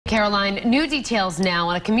Caroline, new details now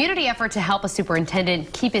on a community effort to help a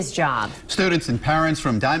superintendent keep his job. Students and parents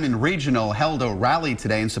from Diman Regional held a rally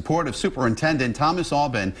today in support of Superintendent Thomas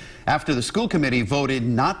Aubin after the school committee voted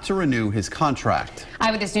not to renew his contract.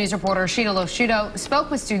 Eyewitness News reporter Sheena Loshuto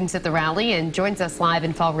spoke with students at the rally and joins us live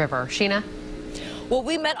in Fall River. Sheena? Well,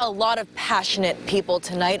 we met a lot of passionate people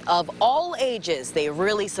tonight of all ages. They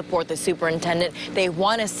really support the superintendent. They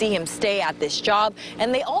want to see him stay at this job,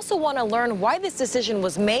 and they also want to learn why this decision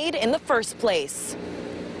was made in the first place.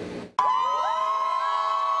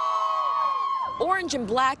 Orange and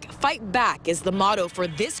black, fight back is the motto for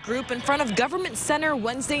this group in front of Government Center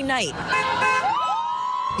Wednesday night.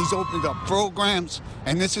 He's opened up programs,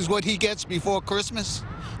 and this is what he gets before Christmas?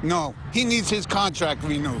 No, he needs his contract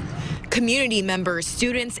renewed. Community members,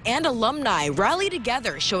 students, and alumni rally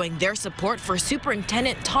together showing their support for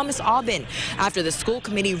Superintendent Thomas Aubin after the school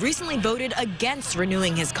committee recently voted against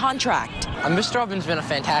renewing his contract. Mr. Aubin's been a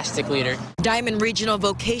fantastic leader. Diman Regional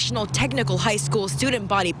Vocational Technical High School Student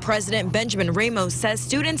Body President Benjamin Ramos says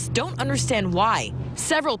students don't understand why.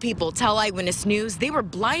 Several people tell Eyewitness News they were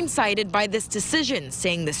blindsided by this decision,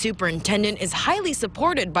 saying the superintendent is highly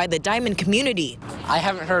supported by the Diman community. I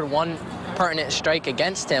haven't heard one pertinent strike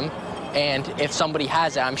against him. And if somebody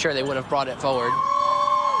has it, I'm sure they would have brought it forward.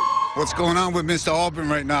 What's going on with Mr. Aubin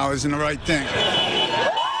right now isn't the right thing.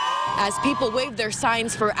 As people waved their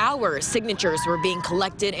signs for hours, signatures were being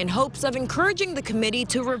collected in hopes of encouraging the committee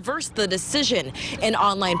to reverse the decision. An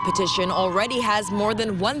online petition already has more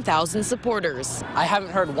than 1,000 supporters. I haven't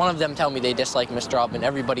heard one of them tell me they dislike Mr. Aubin.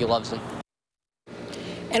 Everybody loves him.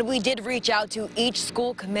 And we did reach out to each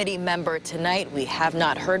school committee member tonight. We have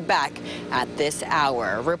not heard back at this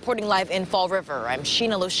hour. Reporting live in Fall River, I'm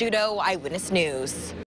Sheena Loshuto, Eyewitness News.